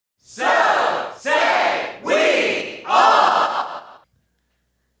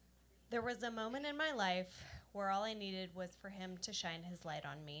was a moment in my life where all I needed was for him to shine his light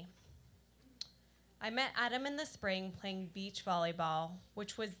on me. I met Adam in the spring playing beach volleyball,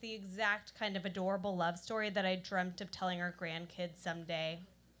 which was the exact kind of adorable love story that I dreamt of telling our grandkids someday.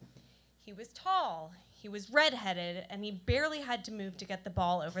 He was tall, he was redheaded, and he barely had to move to get the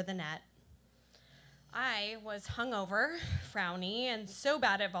ball over the net. I was hungover, frowny, and so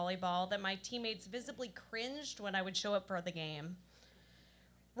bad at volleyball that my teammates visibly cringed when I would show up for the game.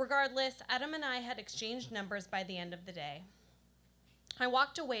 Regardless, Adam and I had exchanged numbers by the end of the day. I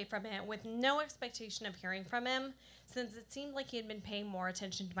walked away from it with no expectation of hearing from him, since it seemed like he had been paying more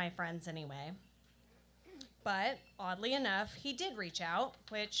attention to my friends anyway. But, oddly enough, he did reach out,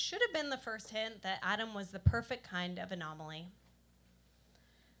 which should have been the first hint that Adam was the perfect kind of anomaly.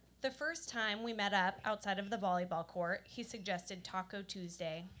 The first time we met up outside of the volleyball court, he suggested Taco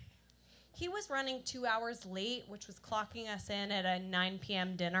Tuesday. He was running 2 hours late, which was clocking us in at a 9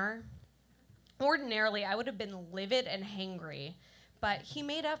 p.m. dinner. Ordinarily, I would have been livid and hangry, but he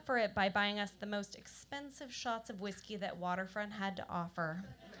made up for it by buying us the most expensive shots of whiskey that Waterfront had to offer,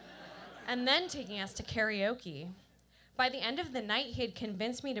 and then taking us to karaoke. By the end of the night, he had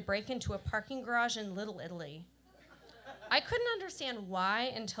convinced me to break into a parking garage in Little Italy. I couldn't understand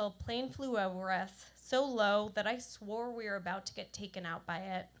why until a plane flew over us so low that I swore we were about to get taken out by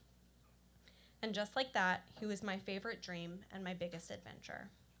it. And just like that, he was my favorite dream and my biggest adventure.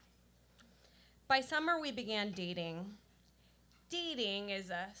 By summer, we began dating. Dating is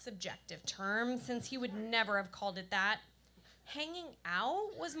a subjective term, since he would never have called it that. Hanging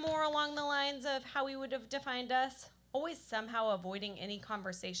out was more along the lines of how he would have defined us, always somehow avoiding any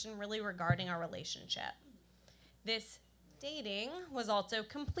conversation really regarding our relationship. This dating was also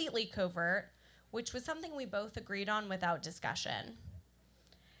completely covert, which was something we both agreed on without discussion.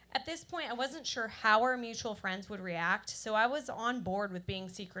 At this point, I wasn't sure how our mutual friends would react, so I was on board with being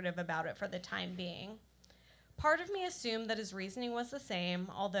secretive about it for the time being. Part of me assumed that his reasoning was the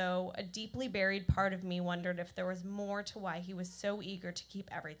same, although a deeply buried part of me wondered if there was more to why he was so eager to keep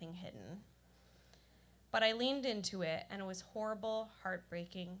everything hidden. But I leaned into it, and it was horrible,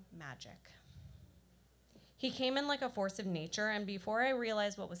 heartbreaking magic. He came in like a force of nature, and before I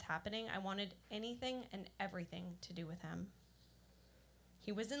realized what was happening, I wanted anything and everything to do with him.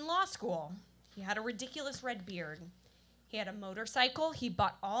 He was in law school. He had a ridiculous red beard. He had a motorcycle. He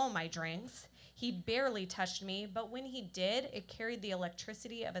bought all my drinks. He barely touched me, but when he did, it carried the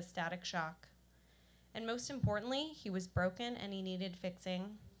electricity of a static shock. And most importantly, he was broken and he needed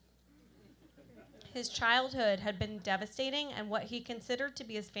fixing. His childhood had been devastating, and what he considered to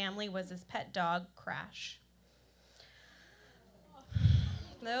be his family was his pet dog, Crash.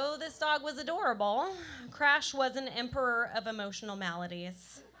 Though this dog was adorable, Crash was an emperor of emotional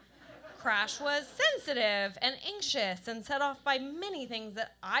maladies. Crash was sensitive and anxious and set off by many things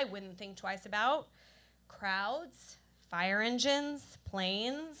that I wouldn't think twice about. Crowds, fire engines,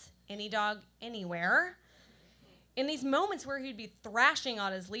 planes, any dog, anywhere. In these moments where he'd be thrashing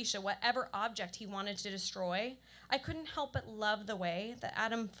on his leash at whatever object he wanted to destroy, I couldn't help but love the way that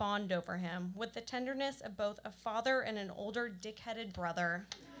Adam fawned over him with the tenderness of both a father and an older dick-headed brother,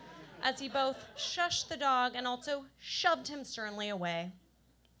 as he both shushed the dog and also shoved him sternly away.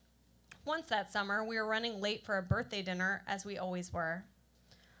 Once that summer, we were running late for a birthday dinner, as we always were.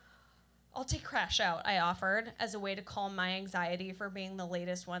 "I'll take Crash out," I offered, as a way to calm my anxiety for being the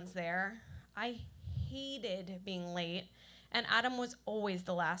latest ones there. I hated being late, and Adam was always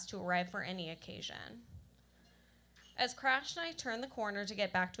the last to arrive for any occasion. As Crash and I turned the corner to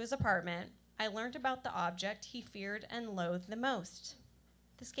get back to his apartment, I learned about the object he feared and loathed the most,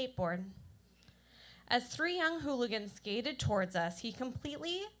 the skateboard. As three young hooligans skated towards us, he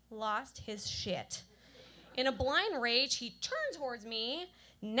completely lost his shit. In a blind rage, he turned towards me,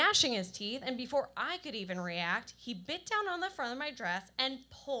 gnashing his teeth, and before I could even react, he bit down on the front of my dress and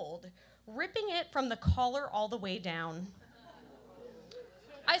pulled, ripping it from the collar all the way down.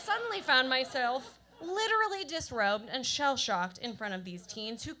 I suddenly found myself literally disrobed and shell-shocked in front of these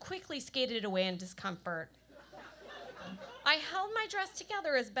teens who quickly skated away in discomfort. I held my dress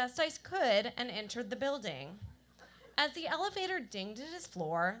together as best I could and entered the building. As the elevator dinged at his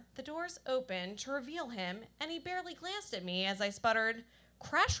floor, the doors opened to reveal him, and he barely glanced at me as I sputtered,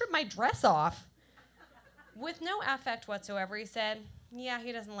 "Crash ripped my dress off." With no affect whatsoever, he said, "Yeah,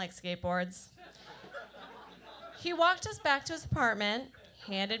 he doesn't like skateboards." He walked us back to his apartment,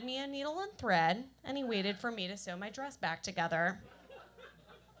 handed me a needle and thread, and he waited for me to sew my dress back together.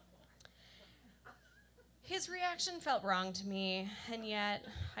 His reaction felt wrong to me, and yet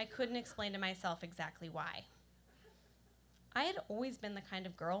I couldn't explain to myself exactly why. I had always been the kind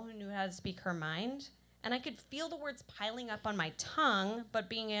of girl who knew how to speak her mind, and I could feel the words piling up on my tongue, but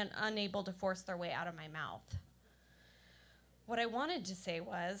being unable to force their way out of my mouth. What I wanted to say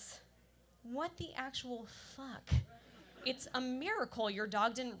was, what the actual fuck? It's a miracle your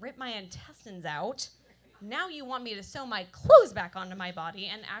dog didn't rip my intestines out. Now you want me to sew my clothes back onto my body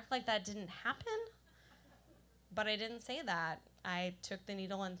and act like that didn't happen? But I didn't say that. I took the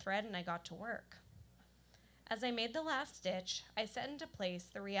needle and thread and I got to work. As I made the last stitch, I set into place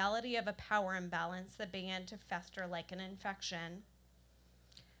the reality of a power imbalance that began to fester like an infection.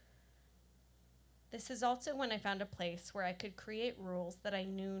 This is also when I found a place where I could create rules that I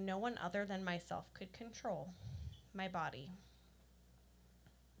knew no one other than myself could control: my body.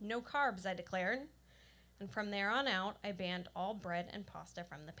 No carbs, I declared, and from there on out, I banned all bread and pasta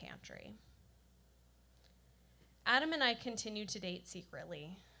from the pantry. Adam and I continued to date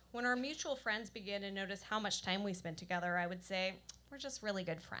secretly. When our mutual friends began to notice how much time we spent together, I would say, we're just really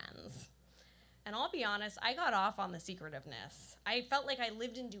good friends. And I'll be honest, I got off on the secretiveness. I felt like I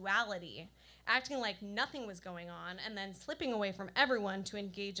lived in duality, acting like nothing was going on and then slipping away from everyone to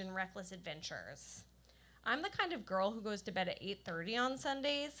engage in reckless adventures. I'm the kind of girl who goes to bed at 8:30 on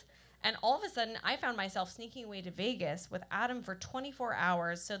Sundays, and all of a sudden I found myself sneaking away to Vegas with Adam for 24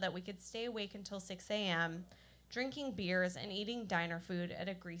 hours so that we could stay awake until 6 a.m., drinking beers and eating diner food at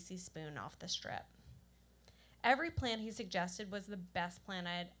a Greasy Spoon off the Strip. Every plan he suggested was the best plan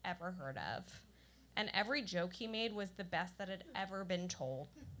I had ever heard of, and every joke he made was the best that had ever been told.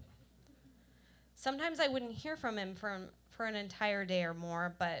 Sometimes I wouldn't hear from him for an entire day or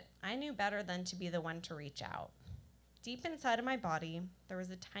more, but I knew better than to be the one to reach out. Deep inside of my body, there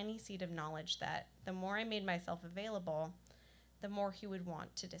was a tiny seed of knowledge that the more I made myself available, the more he would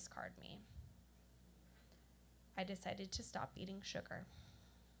want to discard me. I decided to stop eating sugar.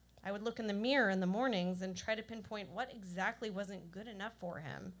 I would look in the mirror in the mornings and try to pinpoint what exactly wasn't good enough for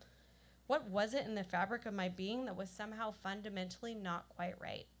him. What was it in the fabric of my being that was somehow fundamentally not quite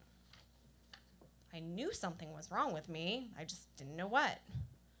right? I knew something was wrong with me, I just didn't know what.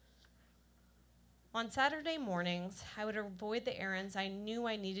 On Saturday mornings, I would avoid the errands I knew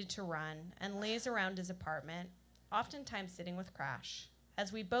I needed to run and laze around his apartment, oftentimes sitting with Crash,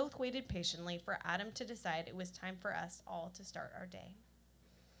 as we both waited patiently for Adam to decide it was time for us all to start our day.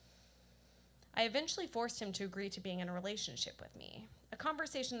 I eventually forced him to agree to being in a relationship with me, a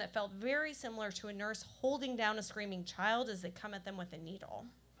conversation that felt very similar to a nurse holding down a screaming child as they come at them with a needle.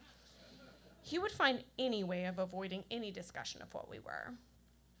 He would find any way of avoiding any discussion of what we were.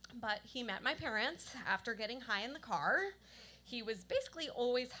 But he met my parents after getting high in the car. He was basically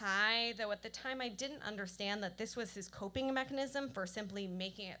always high, though at the time I didn't understand that this was his coping mechanism for simply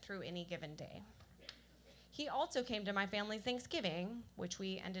making it through any given day. He also came to my family's Thanksgiving, which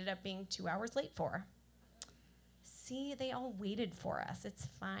we ended up being 2 hours late for. See, they all waited for us. It's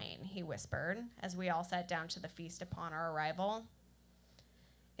fine, he whispered, as we all sat down to the feast upon our arrival.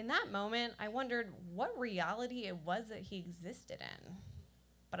 In that moment, I wondered what reality it was that he existed in.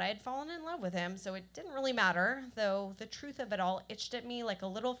 But I had fallen in love with him, so it didn't really matter, though the truth of it all itched at me like a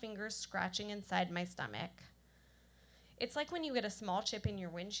little finger scratching inside my stomach. It's like when you get a small chip in your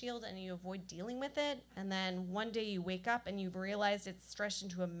windshield and you avoid dealing with it, and then one day you wake up and you've realized it's stretched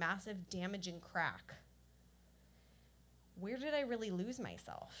into a massive damaging crack. Where did I really lose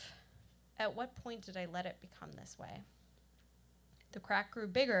myself? At what point did I let it become this way? The crack grew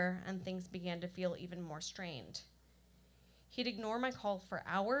bigger and things began to feel even more strained. He'd ignore my call for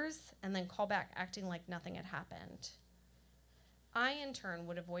hours and then call back acting like nothing had happened. I, in turn,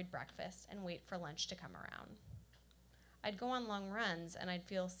 would avoid breakfast and wait for lunch to come around. I'd go on long runs and I'd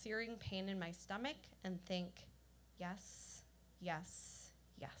feel searing pain in my stomach and think, yes, yes,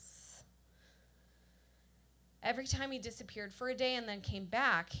 yes. Every time he disappeared for a day and then came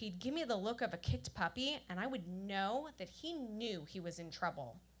back, he'd give me the look of a kicked puppy, and I would know that he knew he was in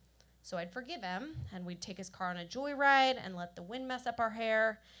trouble. So I'd forgive him, and we'd take his car on a joyride and let the wind mess up our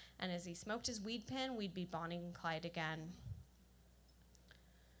hair, and as he smoked his weed pen, we'd be Bonnie and Clyde again.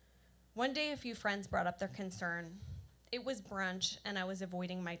 One day, a few friends brought up their concern. It was brunch, and I was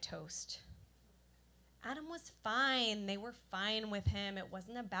avoiding my toast. Adam was fine. They were fine with him. It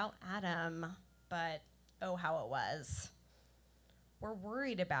wasn't about Adam, but oh, how it was. We're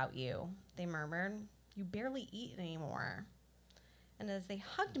worried about you, they murmured. You barely eat anymore. And as they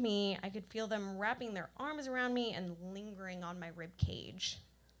hugged me, I could feel them wrapping their arms around me and lingering on my rib cage.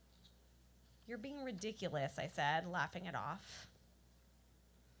 You're being ridiculous, I said, laughing it off.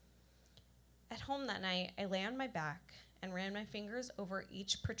 At home that night, I lay on my back and ran my fingers over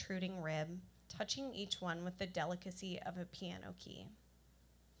each protruding rib, touching each one with the delicacy of a piano key.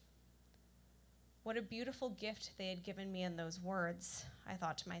 What a beautiful gift they had given me in those words, I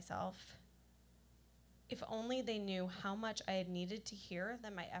thought to myself. If only they knew how much I had needed to hear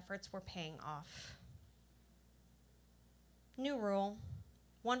that my efforts were paying off. New rule: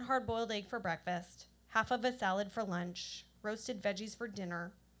 1 hard-boiled egg for breakfast, half of a salad for lunch, roasted veggies for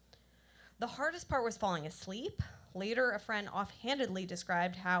dinner. The hardest part was falling asleep. Later, a friend offhandedly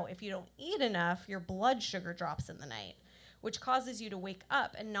described how if you don't eat enough, your blood sugar drops in the night, which causes you to wake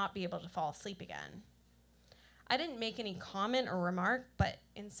up and not be able to fall asleep again. I didn't make any comment or remark, but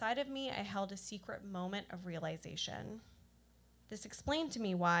inside of me, I held a secret moment of realization. This explained to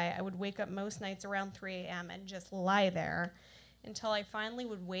me why I would wake up most nights around 3 a.m. and just lie there until I finally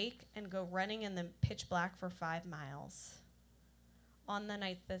would wake and go running in the pitch black for 5 miles. On the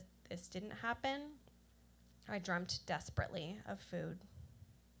night that this didn't happen, I dreamt desperately of food.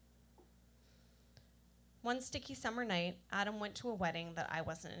 One sticky summer night, Adam went to a wedding that I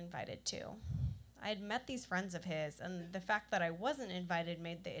wasn't invited to. I had met these friends of his, and the fact that I wasn't invited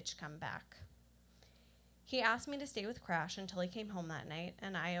made the itch come back. He asked me to stay with Crash until he came home that night,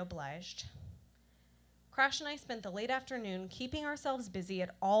 and I obliged. Crash and I spent the late afternoon keeping ourselves busy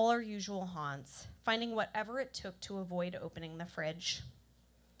at all our usual haunts, finding whatever it took to avoid opening the fridge.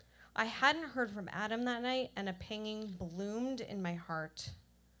 I hadn't heard from Adam that night, and a panging bloomed in my heart.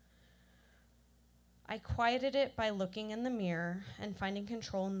 I quieted it by looking in the mirror and finding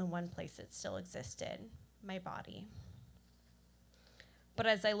control in the one place it still existed, my body. But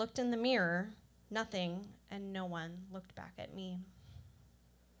as I looked in the mirror, nothing and no one looked back at me.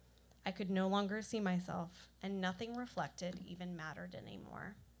 I could no longer see myself, and nothing reflected even mattered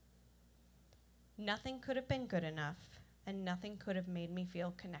anymore. Nothing could have been good enough, and nothing could have made me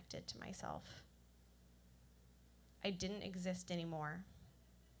feel connected to myself. I didn't exist anymore.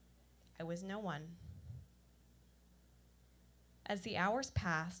 I was no one. As the hours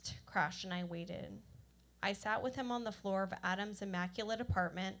passed, Crash and I waited. I sat with him on the floor of Adam's immaculate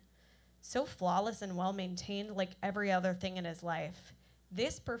apartment, so flawless and well-maintained like every other thing in his life.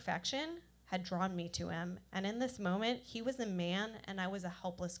 This perfection had drawn me to him, and in this moment, he was a man and I was a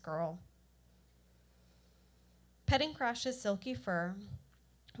helpless girl. Petting Crash's silky fur,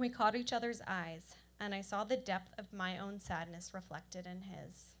 we caught each other's eyes, and I saw the depth of my own sadness reflected in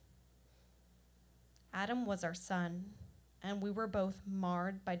his. Adam was our son, and we were both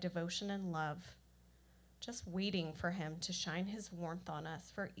marred by devotion and love, just waiting for him to shine his warmth on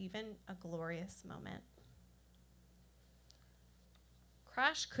us for even a glorious moment.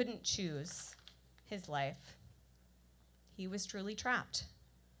 Crash couldn't choose his life. He was truly trapped.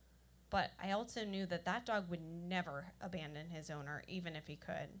 But I also knew that that dog would never abandon his owner, even if he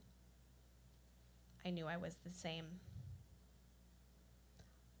could. I knew I was the same.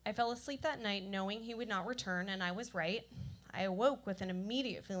 I fell asleep that night knowing he would not return, and I was right. I awoke with an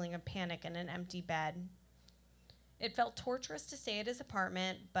immediate feeling of panic in an empty bed. It felt torturous to stay at his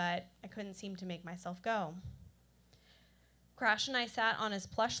apartment, but I couldn't seem to make myself go. Crash and I sat on his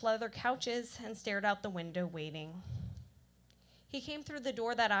plush leather couches and stared out the window waiting. He came through the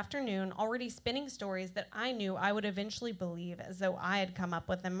door that afternoon already spinning stories that I knew I would eventually believe as though I had come up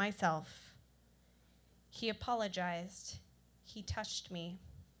with them myself. He apologized. He touched me.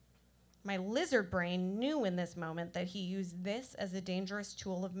 My lizard brain knew in this moment that he used this as a dangerous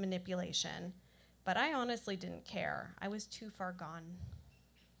tool of manipulation, but I honestly didn't care. I was too far gone.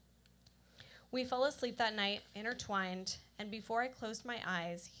 We fell asleep that night, intertwined, and before I closed my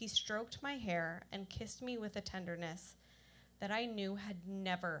eyes, he stroked my hair and kissed me with a tenderness that I knew had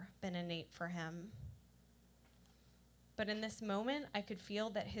never been innate for him. But in this moment, I could feel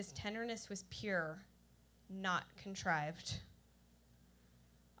that his tenderness was pure, not contrived.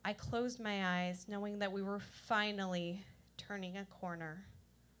 I closed my eyes, knowing that we were finally turning a corner,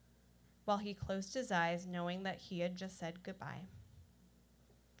 while he closed his eyes, knowing that he had just said goodbye.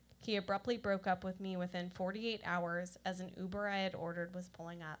 He abruptly broke up with me within 48 hours as an Uber I had ordered was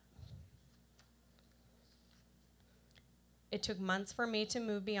pulling up. It took months for me to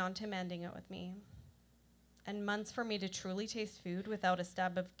move beyond him ending it with me, and months for me to truly taste food without a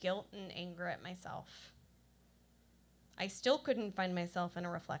stab of guilt and anger at myself. I still couldn't find myself in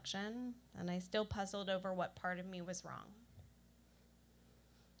a reflection, and I still puzzled over what part of me was wrong.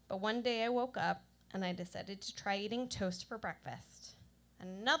 But one day I woke up and I decided to try eating toast for breakfast.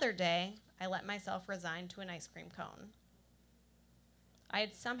 Another day, I let myself resign to an ice cream cone. I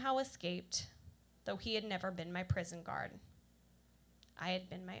had somehow escaped, though he had never been my prison guard. I had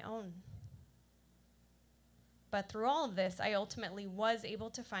been my own. But through all of this, I ultimately was able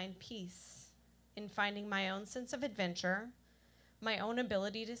to find peace in finding my own sense of adventure, my own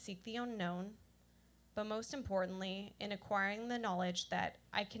ability to seek the unknown, but most importantly, in acquiring the knowledge that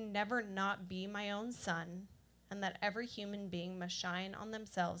I can never not be my own son, and that every human being must shine on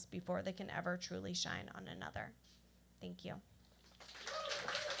themselves before they can ever truly shine on another. Thank you.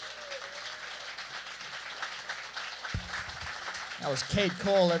 That was Kait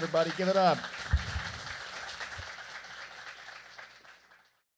Cole, everybody. Give it up.